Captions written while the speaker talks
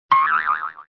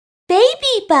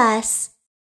BabyBus.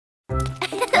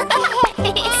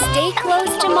 Stay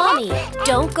close to Mommy.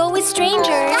 Don't go with strangers.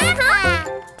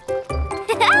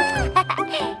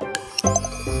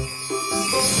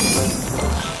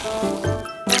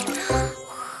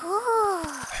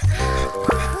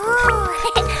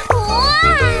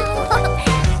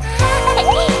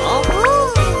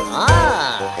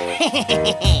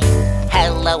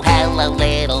 Hello, hello,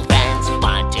 little friends.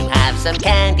 Want to have some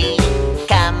candy?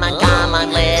 Come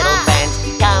on, little friends.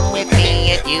 Come with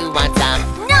me if you want some.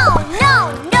 No,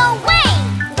 no, no way!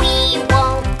 We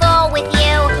won't go with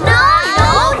you. No,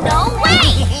 no, no way!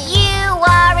 You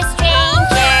are a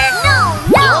stranger. No,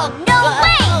 no, no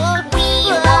way! We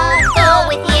won't go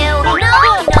with you. No,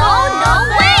 no, no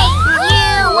way!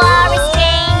 You are a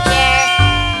stranger.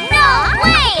 No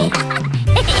way!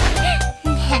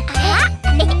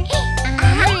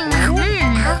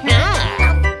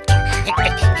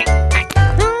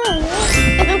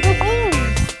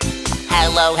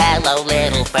 Hello, hello,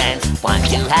 little friends. Want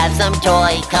to have some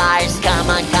toy cars? Come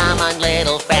on,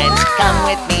 little friends. Come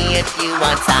with me if you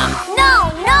want some.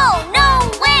 No, no, no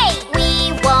way!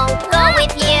 We won't go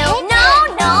with you. No,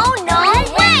 no, no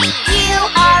way! You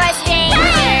are a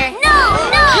stranger. No,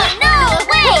 no, no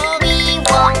way! We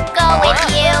won't go with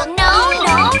you. No,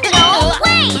 no, no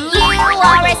way! You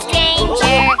are a stranger.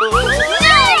 No way!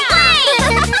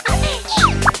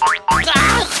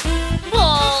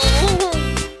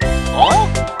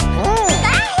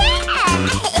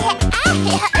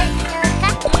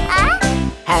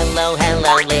 Hello,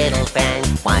 hello, little friend.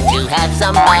 Want to have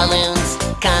some balloons?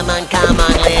 Come on,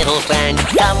 little friend.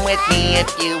 Come with me if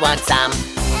you want some.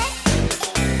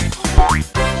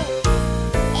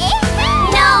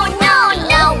 No, no,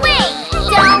 no way!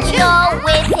 Don't go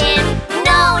with him.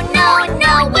 No, no,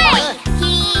 no way!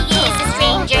 He is a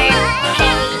stranger.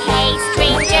 Hey, hey,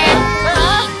 stranger. We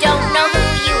don't know who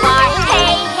you are.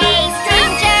 Hey, hey,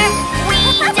 stranger. We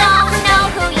don't know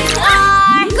who you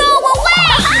are. Go away!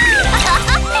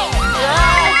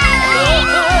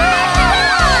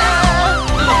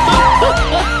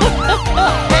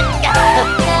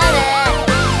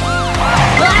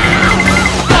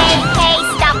 Hey, hey,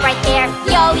 stop right there.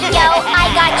 Yo, yo, I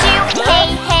got you. Hey,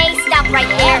 hey, stop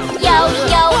right there. Yo,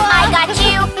 yo, I got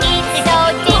you. It's so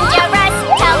dangerous.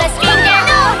 Tell a stranger.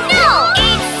 No, no.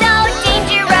 It's so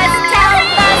dangerous. Tell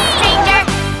a stranger.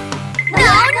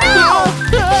 No, no.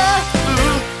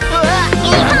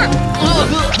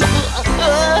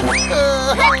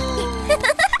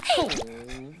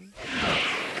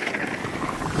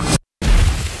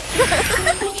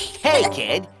 Hey,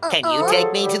 kid, can you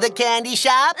take me to the candy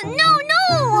shop? No, no.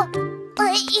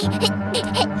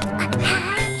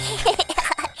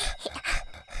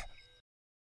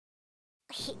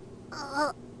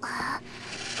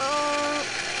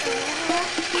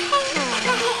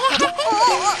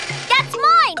 That's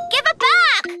mine! Give it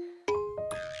back!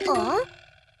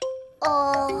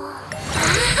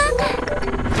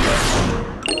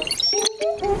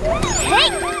 Hey!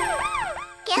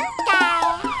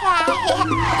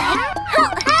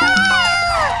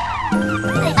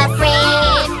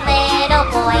 Afraid little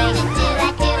boy,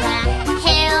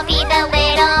 he'll be the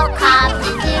little cop.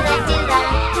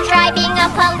 Driving a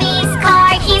police car,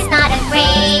 he's not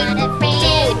afraid.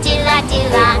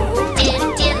 Do-do-la-do-la,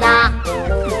 do-do-la.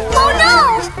 Oh no!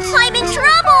 I'm in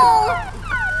trouble!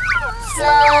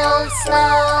 Slow,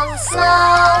 slow,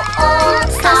 slow, old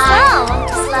car.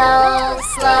 Slow,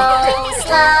 slow,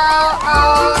 slow,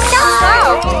 old car.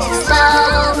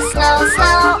 Slow, slow,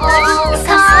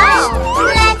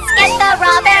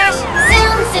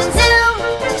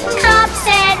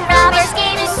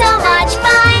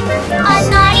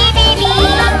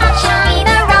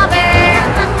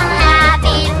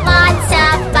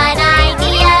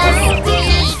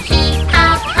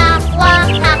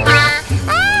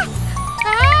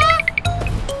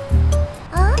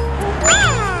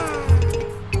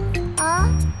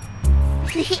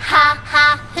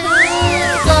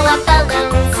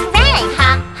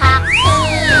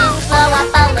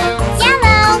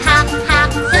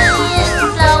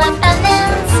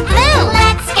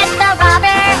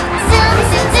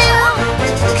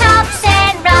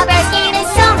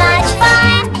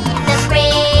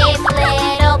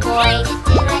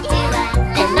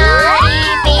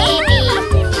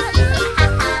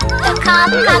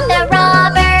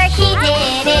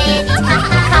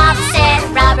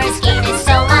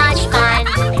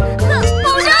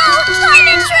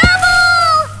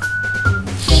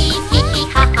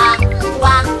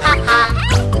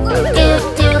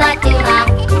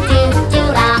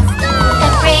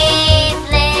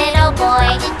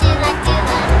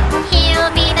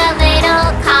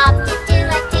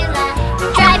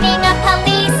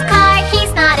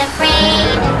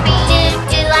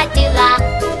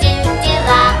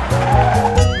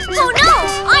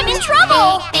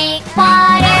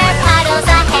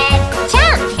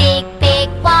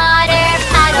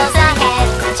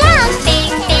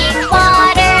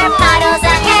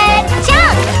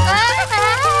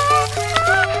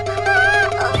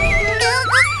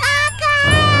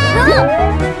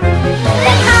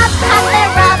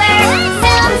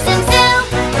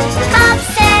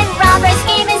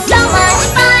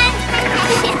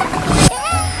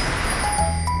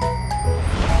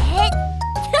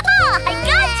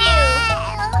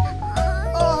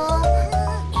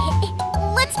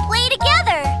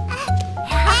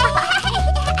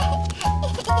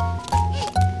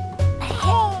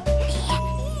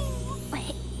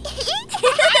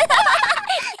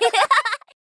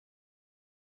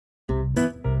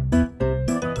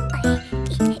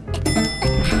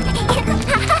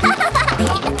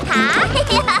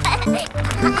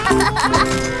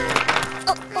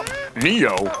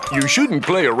 Neo, you shouldn't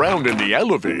play around in the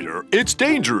elevator. It's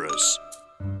dangerous.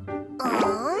 1,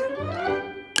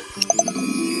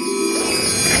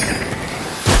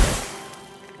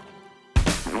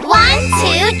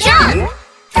 2, jump!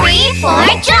 3, 4,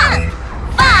 jump!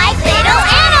 5 little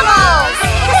animals!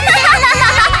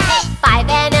 5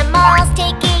 animals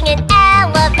taking an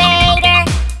elevator.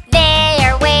 They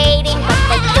are waiting, but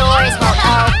the doors won't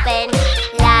open.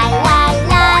 La la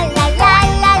la la la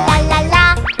la la la la.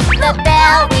 The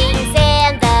bell rings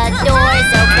and the doors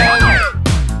open.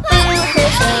 Boo hoo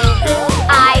hoo hoo,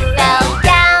 I fell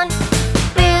down.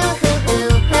 Boo hoo hoo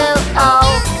hoo, oh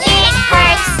it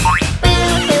hurts. Boo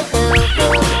hoo hoo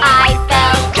hoo, I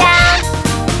fell down.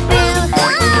 Boo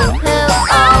hoo hoo hoo,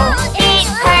 oh it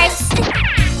hurts.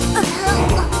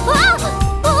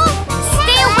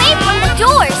 Stay away from the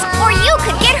doors, or you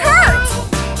could get hurt.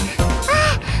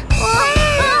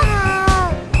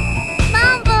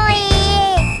 Bumbly.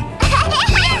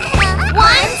 1,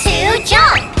 2,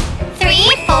 jump! 3,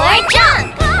 4, jump!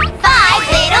 5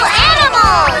 little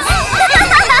animals!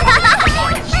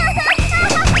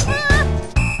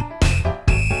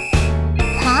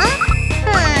 Huh?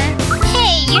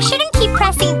 Hey, you shouldn't keep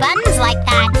pressing buttons like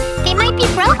that. They might be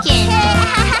broken.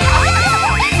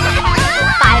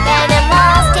 5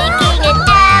 animals taking an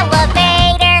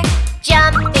elevator,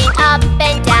 jumping up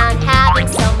and down, having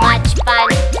so much fun.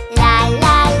 La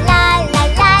la la la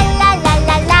la la la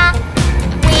la la.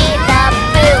 We love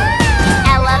boo.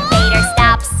 Elevator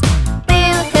stops.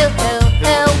 Boo hoo hoo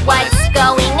hoo. What's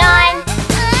going on?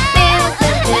 Boo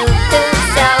hoo hoo hoo.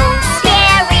 So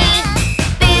scary.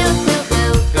 Boo hoo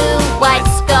hoo hoo.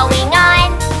 What's going on?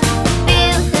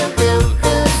 Boo hoo hoo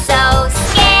hoo. So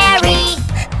scary.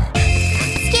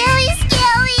 Scary,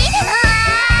 scary.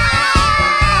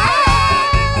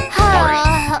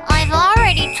 I've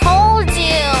already told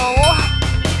you.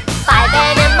 5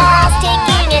 animals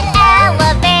taking an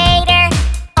elevator.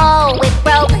 Oh, it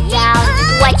broke down.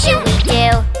 What should we do?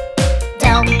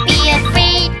 Don't be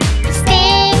afraid.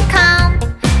 Stay calm.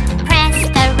 Press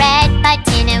the red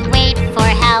button and wait for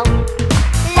help.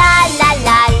 La la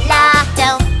la la.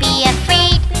 Don't be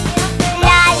afraid.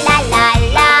 La la la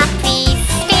la. Please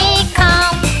stay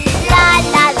calm. La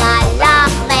la la la.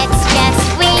 Let's just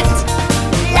wait.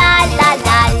 La la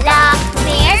la la.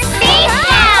 We're safe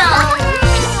now.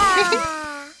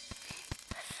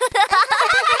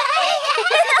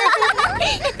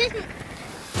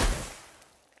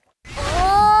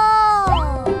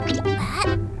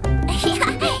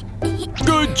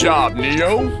 Good job,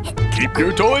 Neo. Keep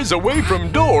your toys away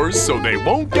from doors so they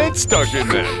won't get stuck in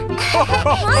them.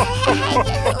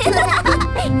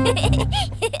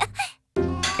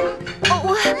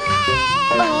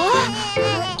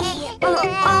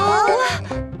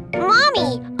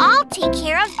 Mommy, I'll take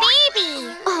care of baby.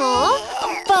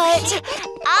 But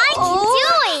I can do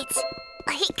it.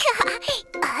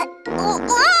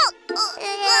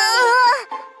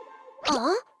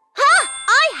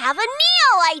 I have a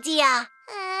Neo idea.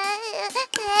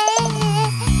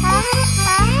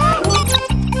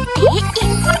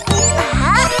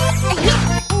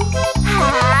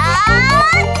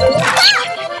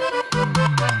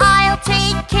 I'll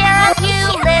take care of you,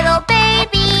 little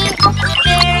baby.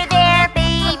 There, there,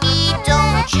 baby,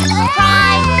 don't you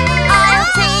cry. I'll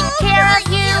take care of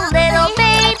you, little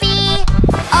baby.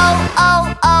 Oh, oh,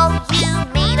 oh, you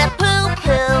made a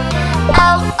poo-poo.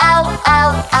 Oh, oh,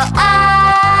 oh, oh, oh.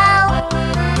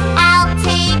 I'll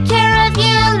take care of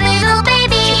you, little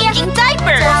baby. Changing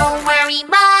diapers. Don't worry,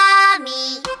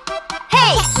 mommy.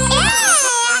 Hey!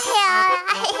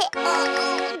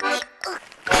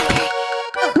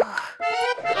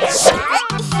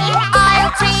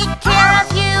 I'll take care of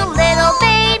you, little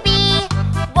baby.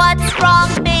 What's wrong,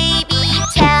 baby?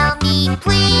 Tell me,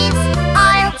 please.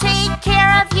 I'll take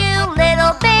care of you,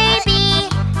 little baby.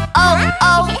 Oh,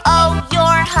 oh, oh,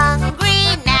 you're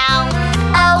hungry now.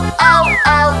 Oh, oh,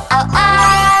 oh, oh, oh.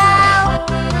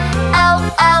 Oh,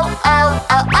 oh, oh,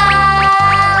 oh, oh.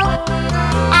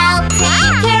 I'll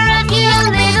take care of you,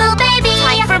 little baby.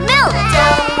 Time for milk.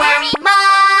 Don't worry,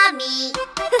 mommy.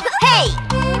 Hey!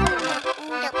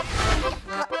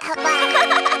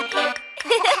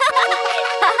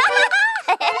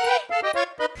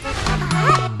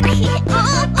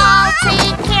 I'll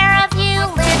take care of you,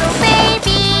 little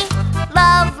baby.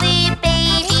 Lovely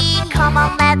baby, come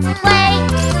on, let's play.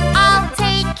 I'll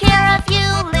take care of you,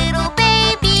 little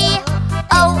baby.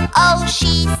 Oh, oh,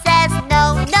 she says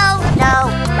no, no, no.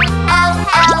 Oh,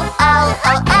 oh, oh,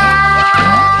 oh, oh.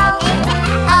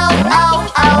 Oh, oh,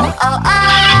 oh, oh, oh.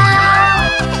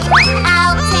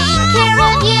 I'll take care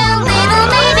of you, little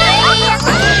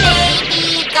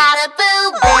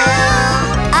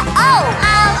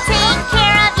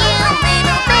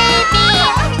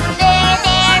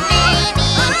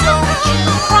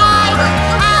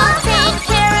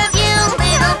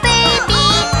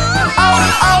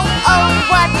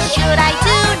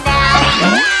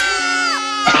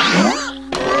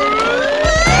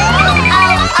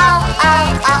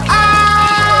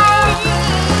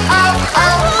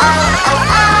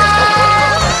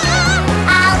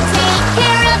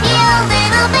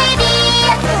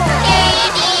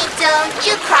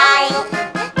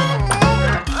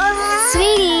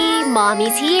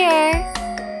Mommy's here.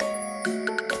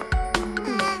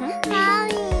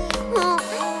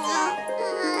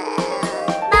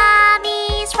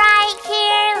 Mommy's right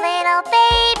here, little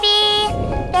baby.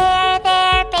 There,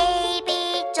 there,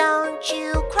 baby, don't you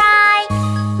cry.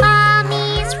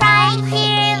 Mommy's right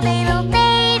here, little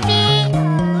baby.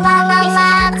 La la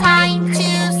la, time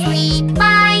to sleep,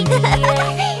 my dear.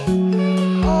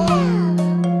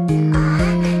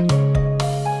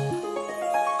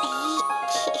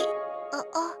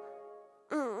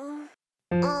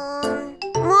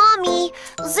 Mommy,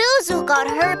 Zuzu got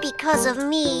hurt because of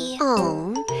me.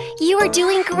 Oh, you are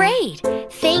doing great.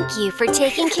 Thank you for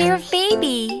taking care of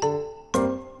baby.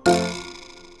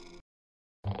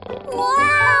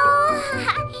 Wow!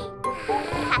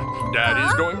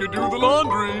 Daddy's going to do the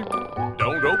laundry.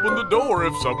 Don't open the door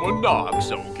if someone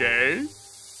knocks, okay?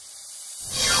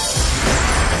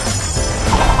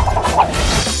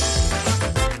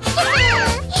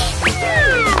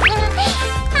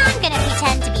 I'm gonna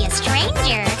pretend to be a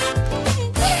stranger.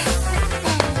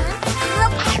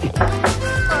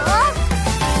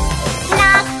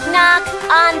 Knock, knock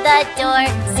on the door.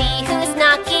 See who's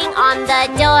knocking on the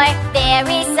door. There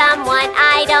is someone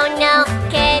I don't know.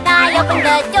 Can I open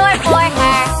the door for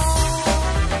her?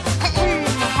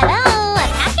 Hello, a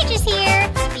package is here.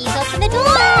 Please open the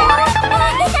door.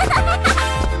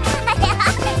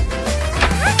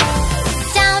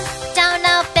 Don't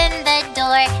open the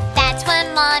door. That's what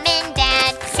Mom and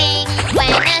Dad say.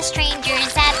 When a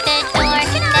stranger's at the door,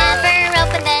 never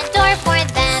open the door for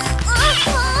them.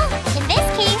 In this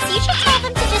case, you should tell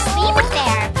them to just leave it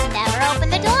there. Never open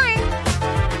the door.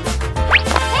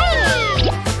 Hey!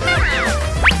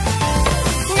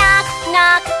 Knock,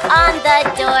 knock on the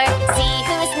door. See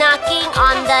who's knocking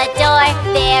on the door.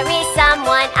 There is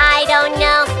someone I don't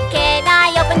know. Can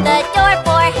I open the door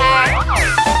for her?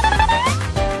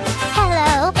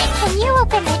 Hello, can you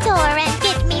open the door and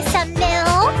give me some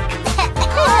milk?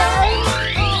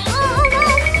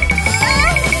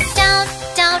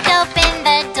 Don't open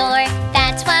the door.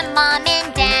 That's what Mom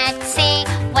and Dad say.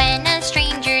 When a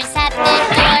stranger's at the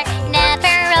door,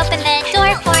 never open the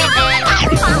door for them.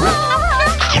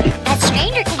 A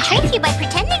stranger can trick you by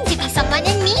pretending to be someone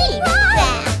in need.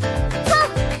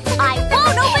 I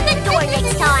won't open the door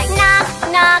next time. Knock,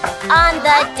 knock on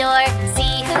the door.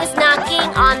 See who's knocking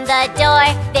on the door.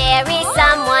 There is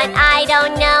someone I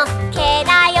don't know. Can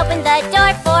I open the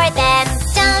door for them?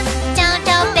 Don't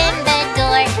open the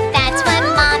door. That's what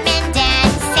Mom and Dad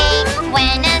say.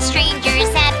 When a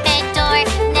stranger's at the door,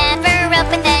 never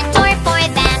open the door for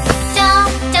them.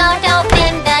 Don't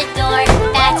open the door.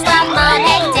 That's what Mom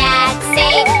and Dad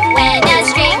say. When a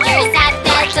stranger's at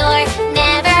the door,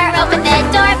 never open the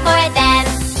door for them.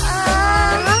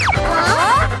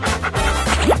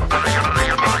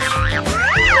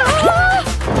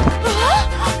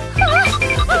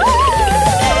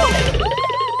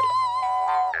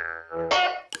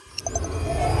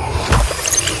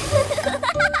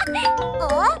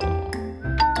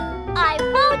 I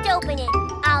won't open it.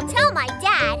 I'll tell my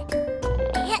dad.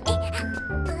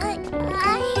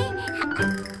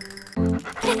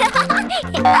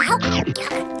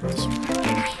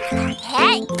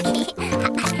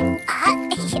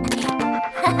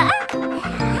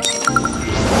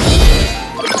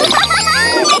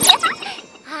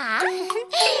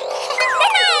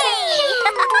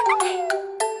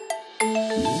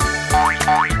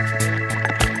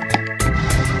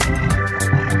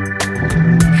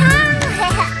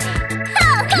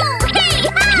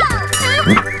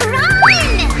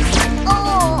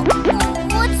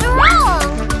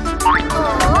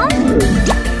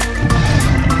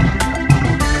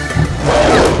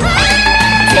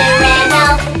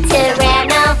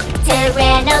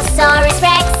 Tyrannosaurus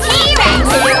Rex, T-Rex,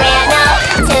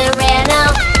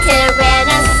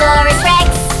 Tyrannosaurus Rex,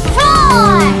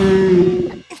 roar!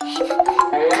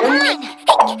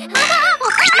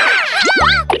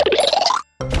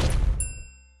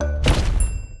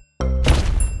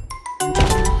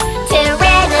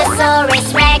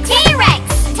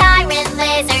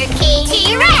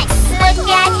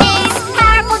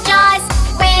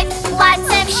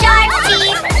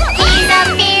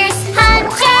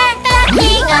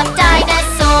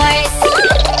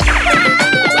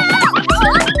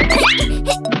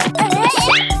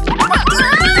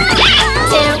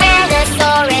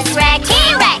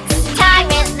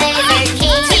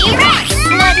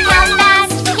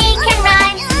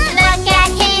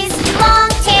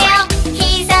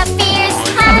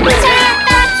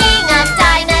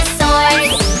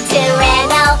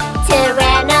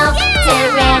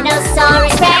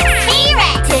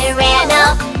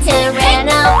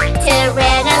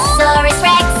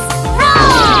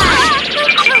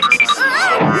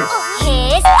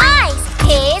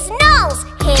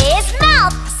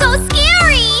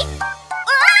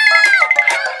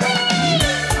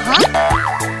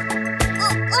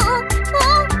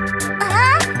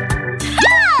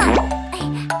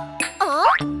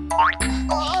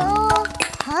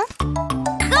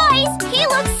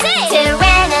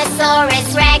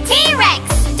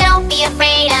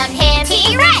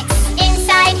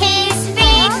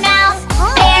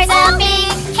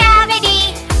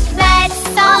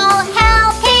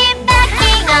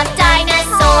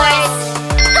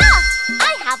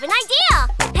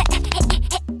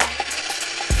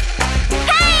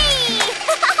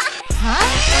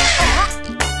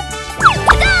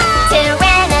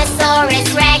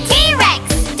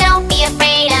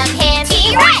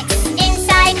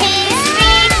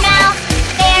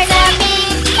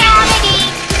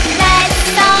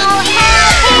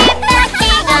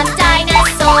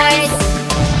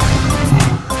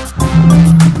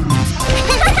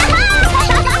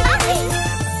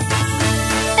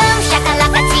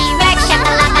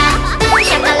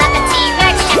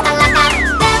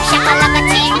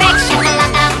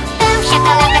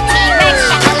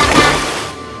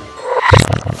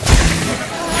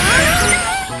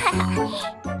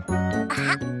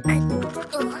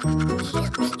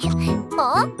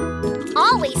 Huh?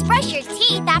 Always brush your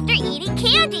teeth after eating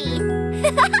candy.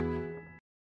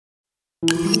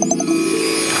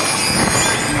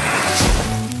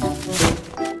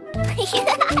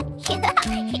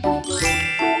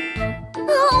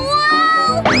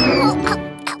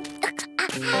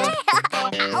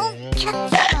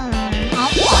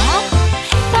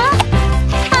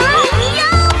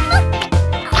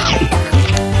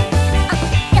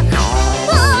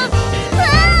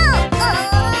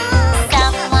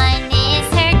 Someone is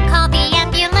hurt, call the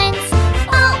ambulance.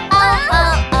 Oh, oh,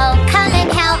 oh, oh, come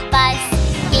and help us.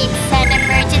 It's an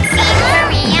emergency,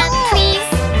 hurry up, please.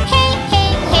 Hey,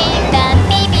 hey, hey, the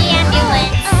baby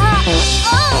ambulance.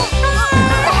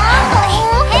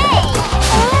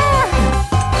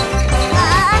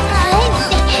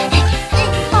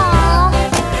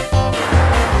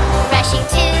 Rushing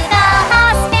to the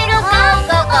hospital, go,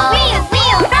 go, go. Wheel,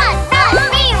 wheel, run, run,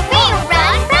 wheel, wheel,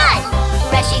 run, run.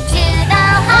 Rushing to the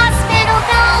hospital,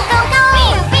 go, go, go.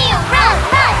 Wheel, wheel, run,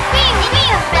 run, wheel,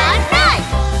 wheel, run, run.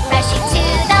 Rushing to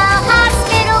the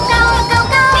hospital, go, go,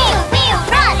 go. Wheel, wheel,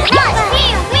 run, run,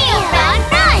 wheel, wheel, run,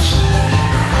 run.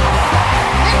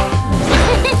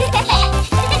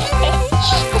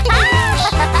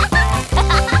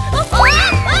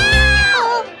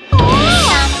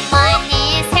 Someone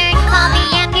is hurt, call the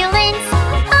ambulance.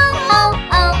 Oh, oh,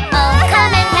 oh, oh,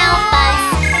 come and help us.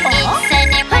 It's an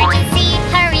emergency,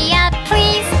 hurry up,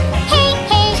 please. Hey,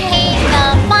 hey, hey, the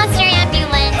monster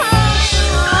ambulance.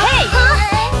 Hey!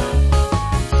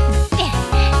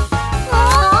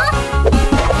 Oh,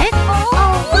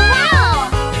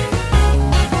 wow!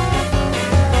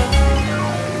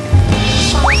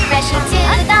 Rushing to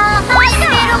the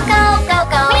hospital, go, go,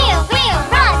 go. Wheel, wheel,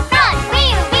 run, run,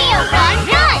 wheel, wheel, run,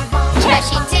 run.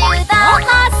 Rushing to the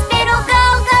hospital, go,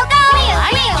 go, go. Wheel,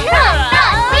 wheel, run,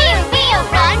 run, wheel, wheel,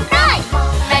 run, run.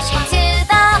 Rushing to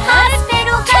the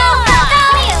hospital, go, go, go.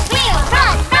 Wheel, wheel,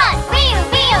 run, run, wheel,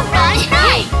 wheel, run,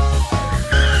 run.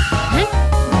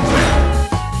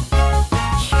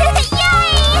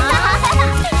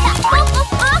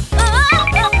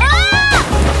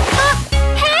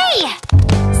 Hey!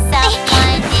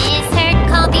 Someone is hurt,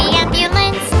 call the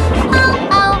ambulance. Oh,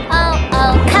 oh, oh,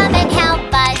 oh, come and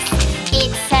help us.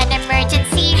 It's an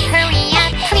emergency, hurry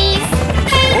up, please.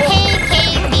 Hey, hey,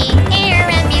 hey, the air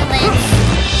ambulance.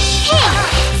 Hey,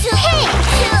 hey,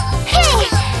 hey.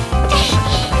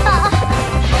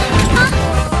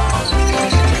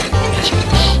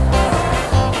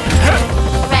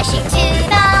 Rushing to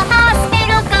the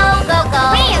hospital, go, go, go.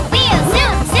 Wheel, wheel,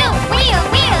 zoom, zoom, wheel,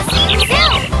 wheel, zoom,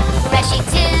 zoom. Rushing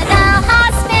to the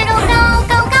hospital, go,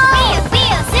 go, go. Wheel,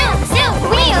 wheel, zoom, zoom,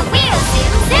 wheel, wheel,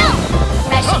 zoom, zoom.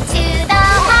 Rushing to the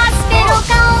hospital,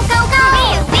 go, go, go.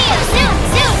 Wheel, wheel, zoom,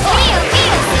 zoom, wheel,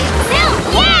 wheel, zoom, zoom.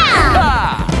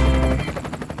 Yeah!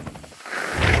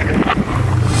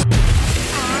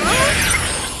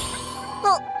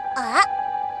 Oh,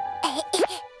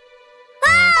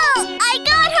 I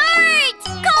got hurt!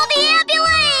 Call the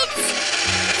ambulance!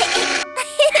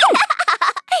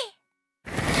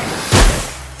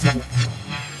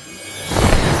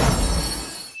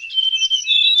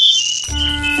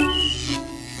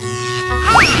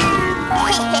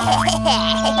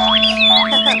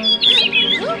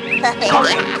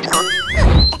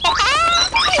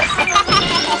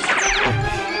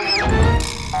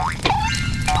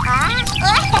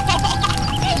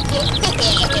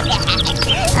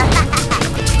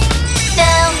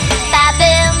 Boom, ba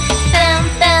boom, boom,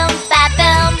 boom, ba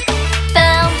boom,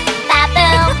 boom, ba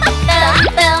boom, boom,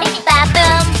 boom, ba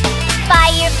boom.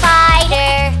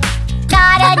 Firefighter,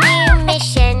 got a new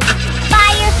mission.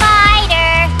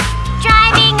 Firefighter,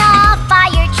 driving a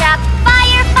fire truck.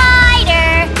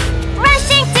 Firefighter,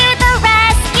 rushing to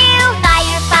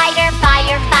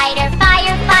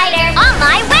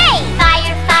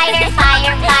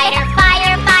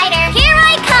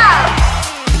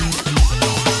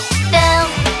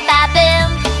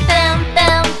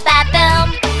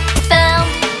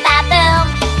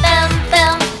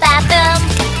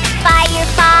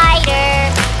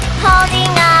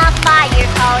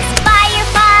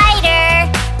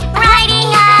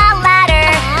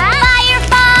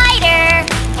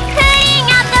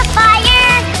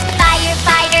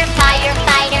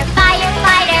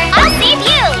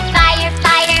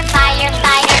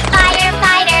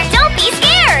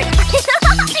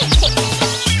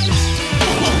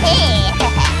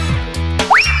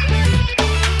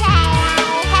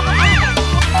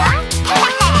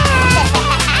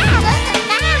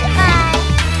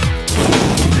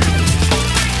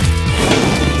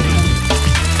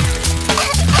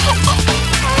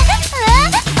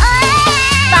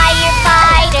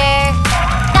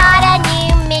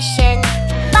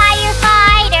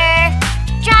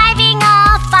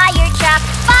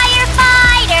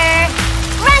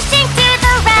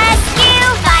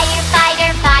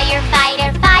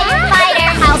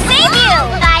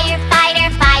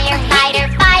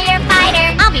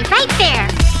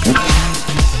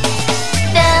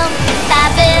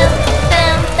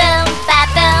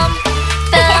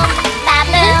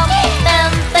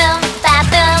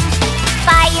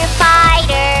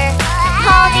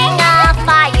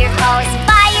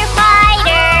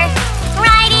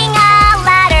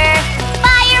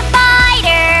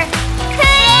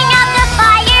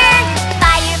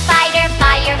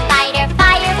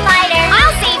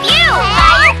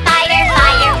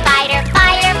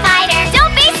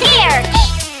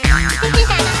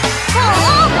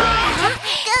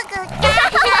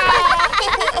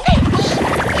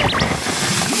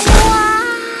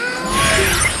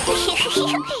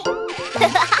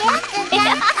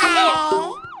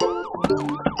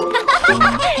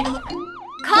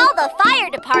the fire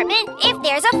department if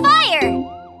there's a fire.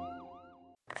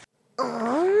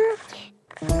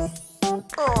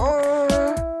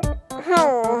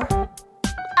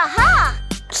 Aha!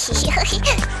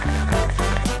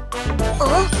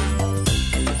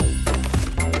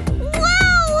 Whoa!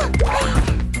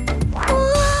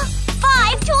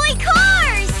 5 toy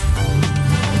cars!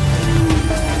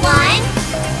 1,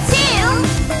 2,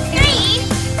 3,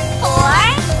 4,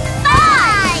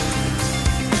 5!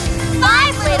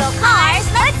 5 little cars,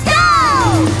 let's go!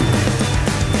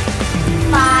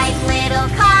 5 little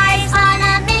cars on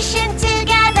a mission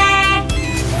together.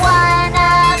 One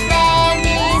of them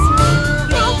is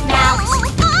moving out.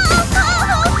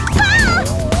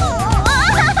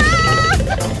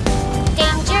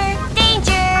 Danger,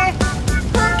 danger!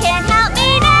 Who can help me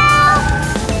now?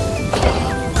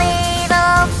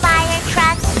 Little fire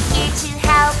trucks here to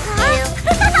help you.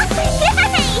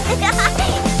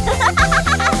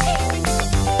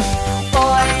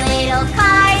 4 little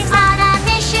cars on a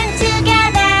mission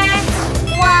together.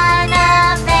 One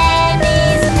of them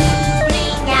is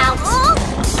moving out.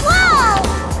 Whoa!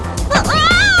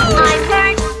 I'm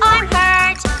hurt, I'm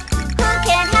hurt. Who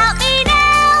can help me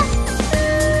now?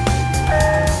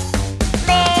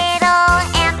 Little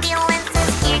ambulance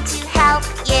is here to help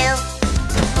you.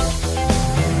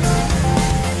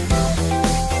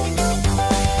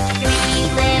 3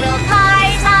 little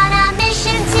cars on a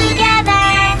mission together.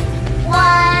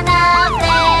 One of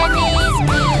them is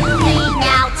moving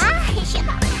out.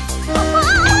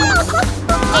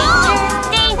 Danger,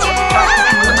 danger!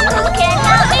 Who can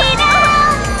help me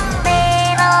now?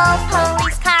 Little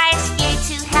police cars here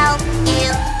to help you.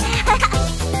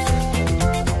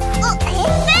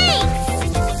 Thanks!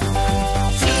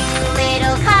 2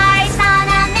 little cars on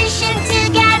a mission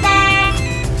together.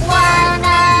 One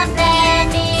of them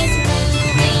is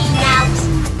moving out.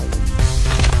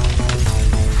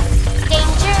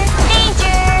 Danger,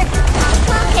 danger!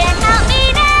 Who can help me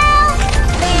now?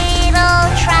 Little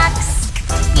trucks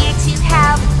here to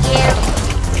help you.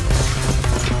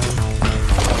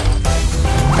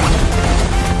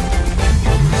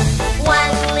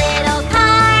 1 little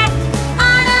car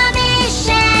on a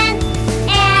mission,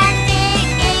 and it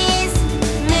is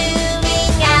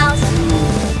moving out.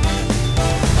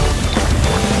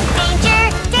 Danger,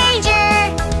 danger!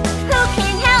 Who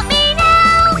can help me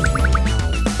now?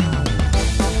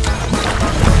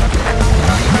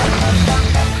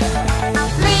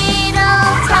 Little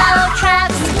tow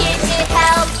trucks here to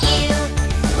help you.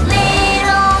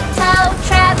 Little tow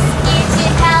trucks here to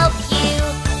help you.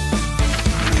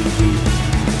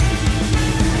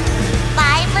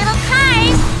 5 little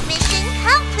cars, mission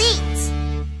complete.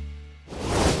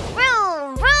 Vroom,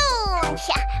 vroom.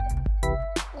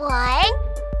 1,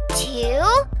 2,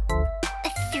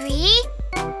 3,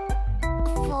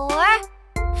 4,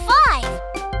 5.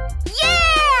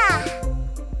 Yeah!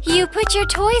 You put your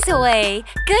toys away.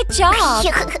 Good job.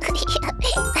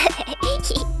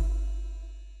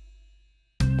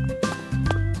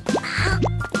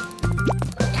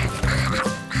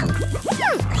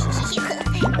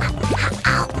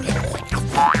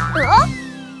 Huh?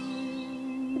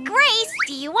 Grace,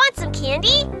 do you want some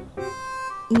candy?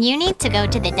 You need to go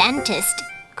to the dentist.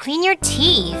 Clean your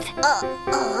teeth.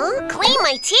 Clean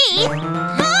my teeth?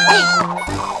 Wow!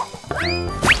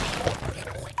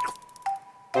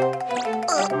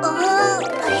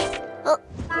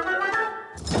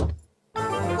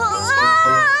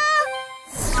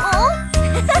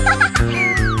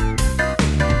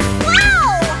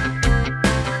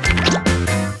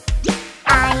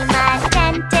 I'm a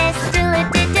dentist,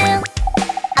 do-do-do.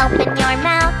 Open your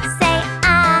mouth, say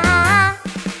ah.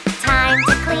 Time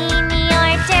to clean your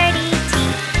dirty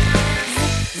teeth.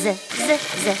 Swish,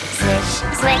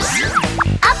 swish.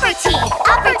 Upper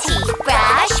teeth,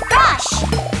 brush, brush.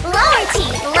 Lower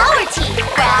teeth,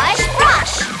 brush,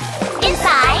 brush.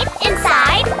 Inside,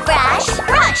 brush,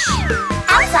 brush.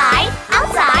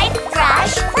 Outside,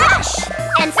 brush, brush.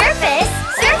 And surface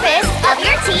of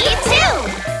your teeth too.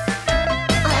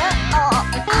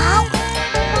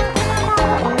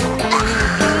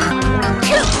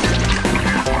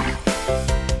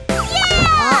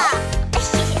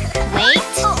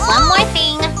 Wait, one more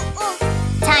thing.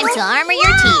 Time to armor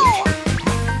your teeth.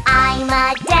 I'm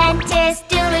a dentist,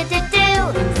 do-do-do-do.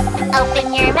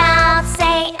 Open your mouth,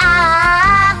 say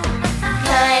ah.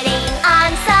 Putting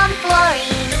on some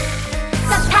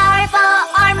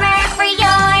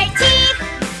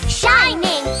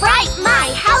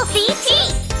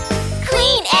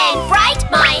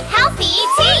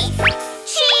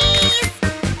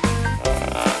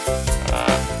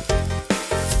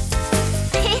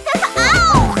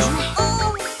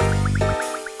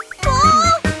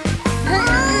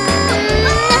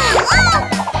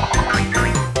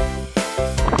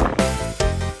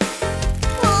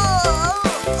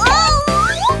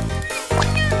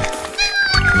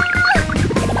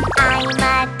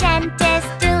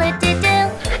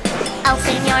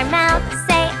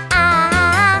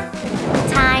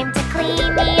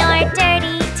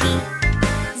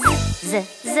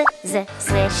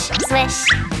brush.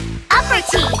 Upper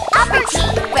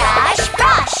teeth, brush,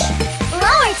 brush.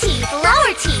 Lower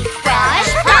teeth,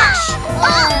 brush, brush.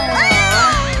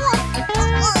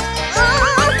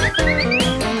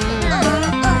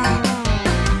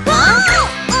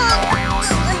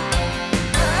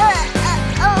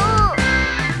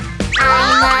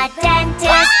 I'm a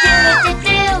dentist,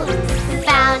 do-do-do-do.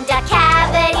 Found a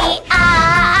cavity,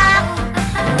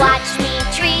 watch me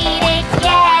treat it,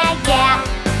 yeah, yeah.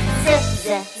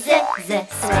 Z-z-z-z,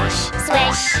 swish,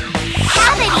 swish.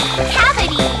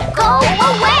 Cavity, go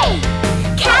away.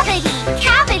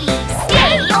 Cavity,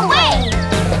 stay away.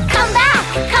 Come back,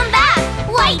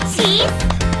 white teeth.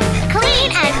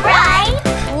 Clean and bright,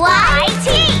 white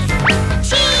teeth.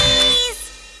 Cheese!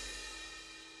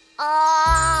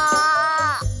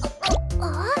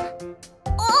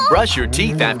 Brush your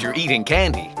teeth after eating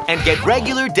candy and get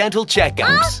regular dental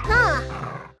checkups.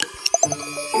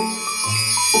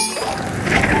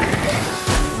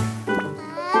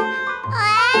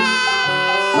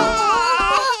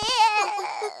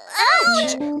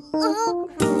 Ouch!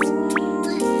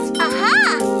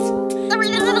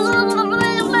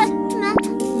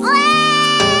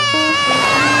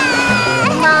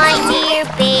 My dear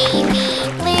baby,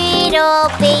 little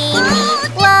baby,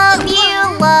 love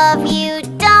you,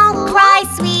 don't cry,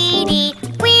 sweetie.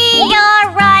 We are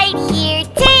right here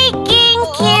taking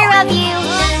care of you.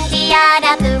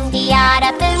 Boom-de-yada,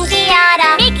 boom-de-yada,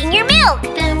 boom-de-yada. Making your milk.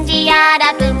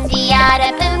 Boom-de-yada,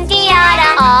 boom-de-yada, boom-de-yada.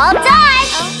 All done!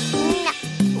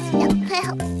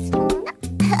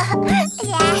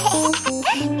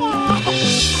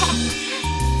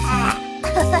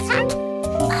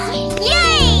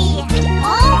 Yay!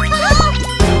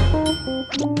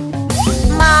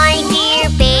 My dear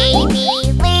baby,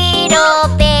 little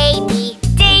baby,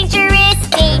 dangerous,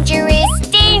 dangerous,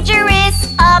 dangerous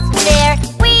up there.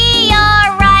 We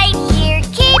are right here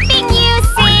keeping you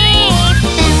safe.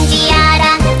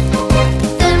 Boom-de-yada,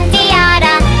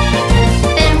 boom-de-yada,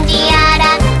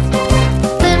 boom-de-yada,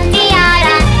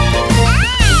 boom-de-yada.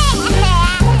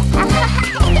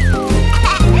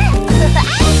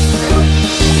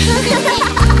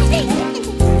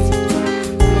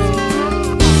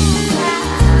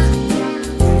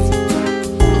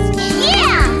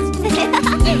 Yeah!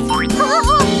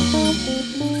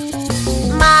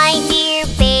 My dear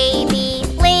baby,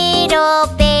 little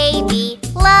baby,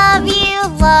 love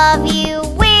you,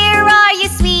 where are you,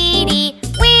 sweetie?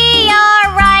 We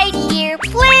are right here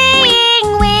playing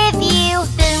with you.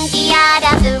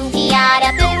 Boom-de-yada, boom-de-yada,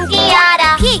 boom-de-yada.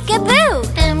 Peek-a-boo!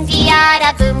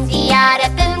 Boom-de-yada, boom-de-yada,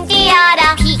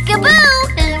 boom-de-yada. Peek-a-boo!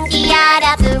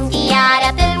 Boom-de-yada,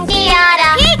 boom-de-yada, boom-de-yada.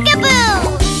 Peek-a-boo!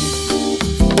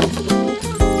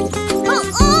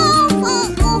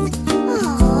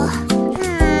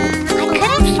 I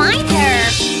couldn't find her.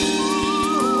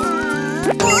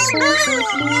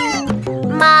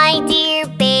 My dear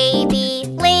baby,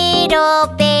 little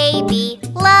baby,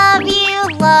 love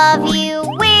you,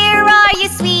 where are you,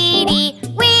 sweetie?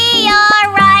 We are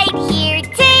right here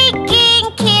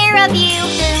taking care of you.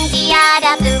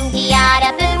 Boom-de-yada,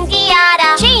 boom-de-yada,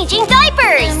 boom-de-yada. Changing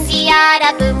diapers.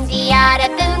 Boom-de-yada, boom-de-yada,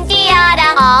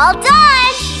 boom-de-yada. All done!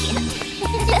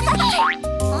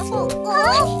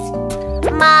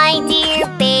 My dear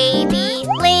baby,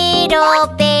 little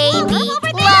baby,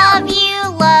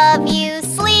 love you,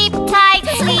 sleep tight,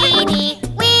 sweetie.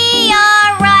 We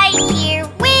are right here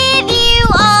with you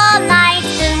all night.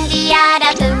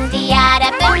 Boom-de-yada,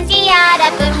 boom-de-yada, boom-de-yada,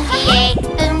 boom-de-yay.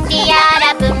 Boom-de-yada,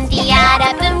 boom-de-yada,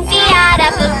 boom-de-yada,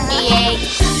 boom-de-yay.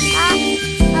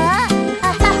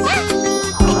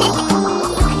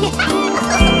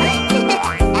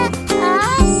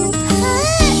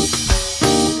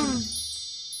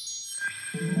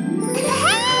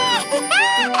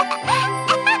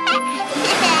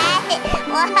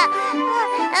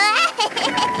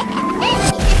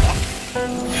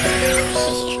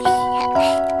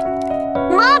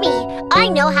 Mommy, I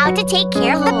know how to take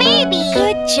care of the baby.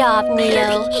 Good job,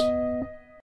 Neo.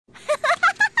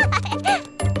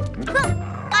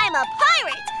 I'm a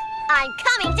pirate. I'm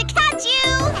coming to catch you.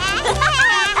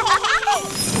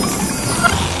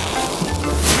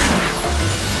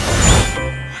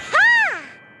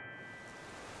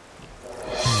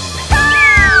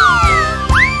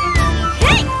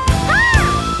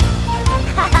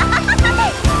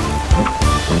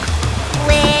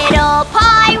 Little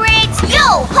pirates, yo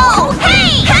ho,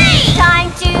 hey, hey!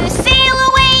 Time to sail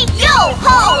away, yo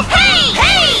ho, hey,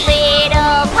 hey!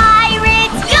 Little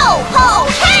pirates, yo ho,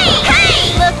 hey, hey!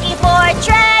 Looking for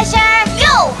treasure.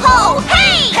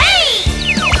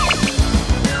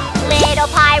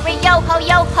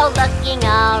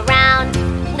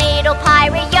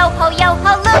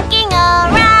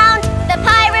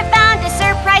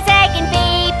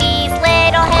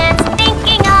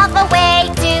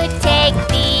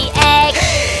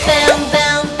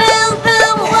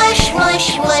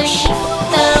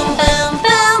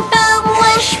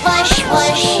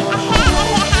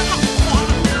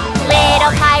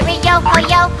 ho,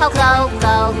 yo ho, go,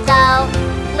 go, go.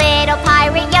 Little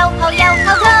pirate, yo ho, go,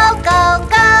 go,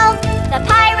 go. The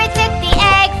pirate took the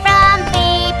egg from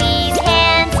Baby's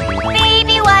hands.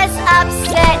 Baby was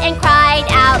upset and cried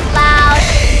out loud.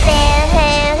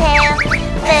 Boo-hoo-hoo,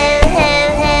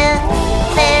 boo-hoo-hoo,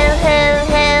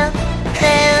 boo-hoo-hoo,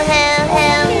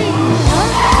 boo-hoo-hoo.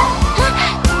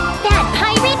 Bad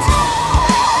pirate?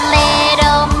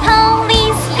 Little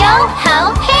police, yo ho,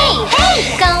 hey, hey.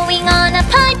 Going on a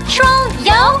patrol,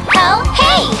 yo ho,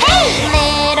 hey, hey.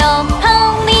 Little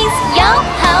police, yo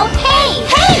ho, hey,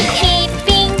 hey.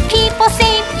 Keeping people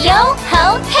safe, yo ho,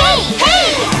 hey, hey.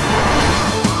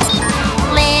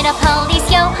 Little police,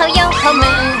 yo ho,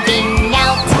 moving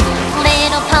out.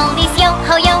 Little police, yo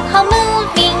ho,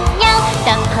 moving out.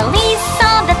 The police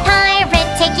saw the pirate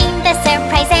taking the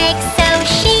surprise egg, so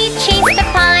she chased the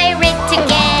pirate to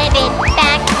get it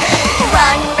back.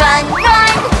 Run, run,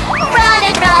 run, run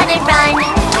and run and run.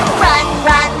 Run,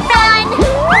 run, run,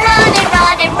 run and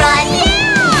run and run.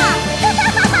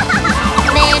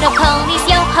 Little police,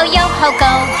 yo ho,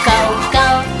 go, go, go.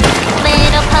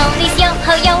 Little police, yo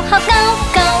ho, go,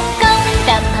 go, go.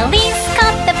 The police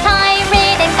caught the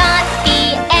pirate and got the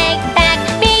egg back.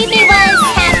 Baby was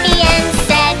happy and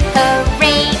said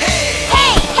hooray.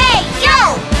 Hey, hey, yo!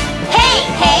 Hey,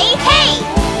 hey, hey!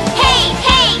 Hey,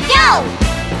 hey, yo!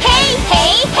 Hey,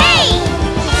 hey, hey!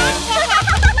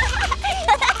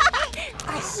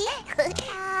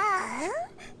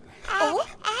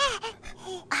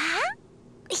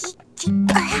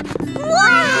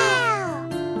 Wow!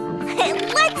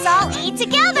 Let's all eat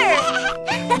together!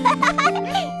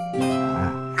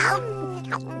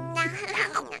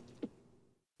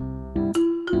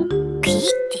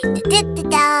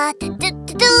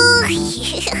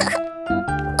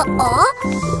 Wow!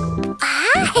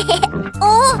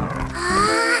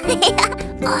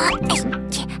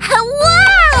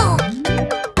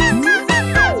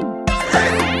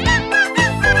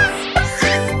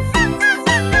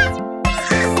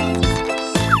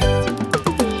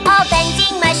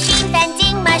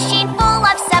 Vending machine full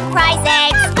of surprise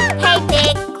eggs. Hey,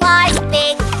 big claws,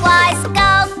 go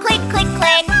click, click,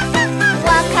 click.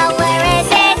 What color is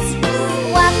it?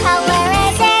 What color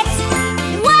is it?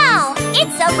 Wow,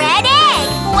 it's a red egg.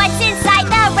 What's inside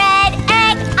the red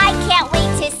egg? I can't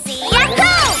wait to see.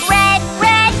 Yahoo! Red,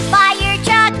 red fire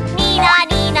truck. Nina,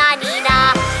 Nina, Nina.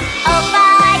 Oh,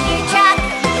 fire truck.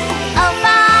 Oh,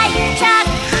 fire truck.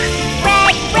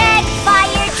 Red, red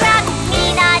fire truck.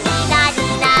 Nina, Nina,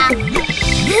 Nina.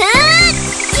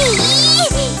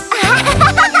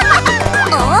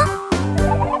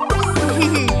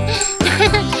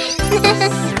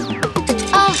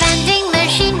 Oh, vending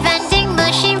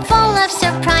machine full of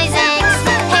surprise eggs.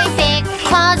 Hey, big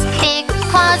claws,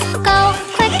 go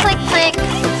click, click, click.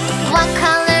 What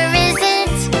color is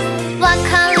it? What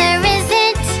color is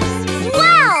it?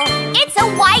 Wow, it's a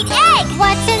white egg.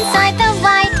 What's inside the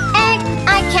white egg?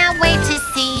 I can't wait to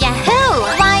see. Yahoo!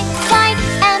 White, white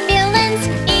ambulance.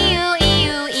 Ew,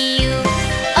 ew, ew.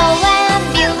 Oh,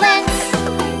 ambulance.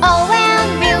 Oh,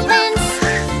 ambulance.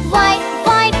 White,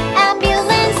 white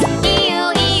ambulance.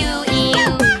 Ew, ew, ew.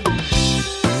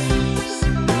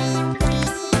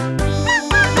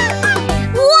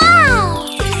 Wow!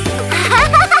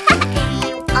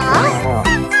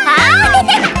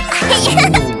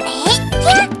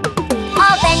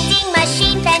 Oh, vending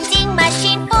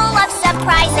machine full of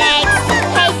surprise eggs.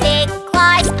 Hey, big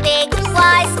claws,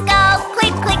 go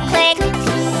click, click, click.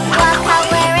 What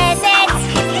color is it?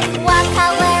 What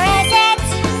color is it?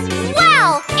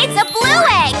 Wow, it's a blue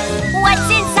egg. What's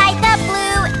inside the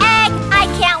blue egg? I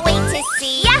can't wait to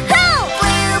see. Yahoo!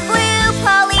 Blue, blue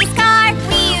police car.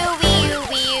 Wee-oo, wee-oo,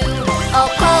 wee-oo. Oh,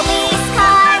 police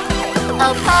car.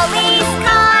 Oh, police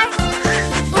car.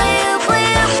 Blue,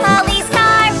 blue police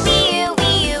car. Wee-oo,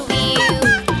 wee-oo, wee-oo.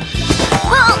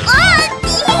 Well, wow!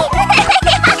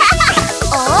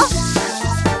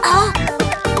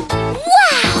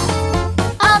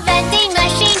 A vending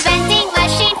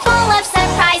machine full of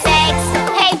surprise eggs.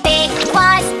 Hey, big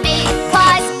claws,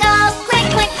 go click,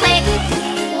 click, click.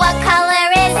 What color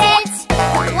is it?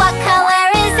 What color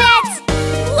is it?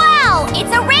 Wow,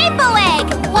 it's a rainbow egg.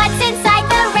 What's inside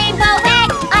the rainbow egg?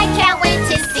 I can't wait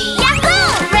to see. Yahoo!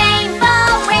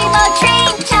 Rainbow, rainbow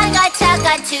train, chugga,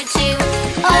 chugga, choo-choo.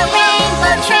 Oh,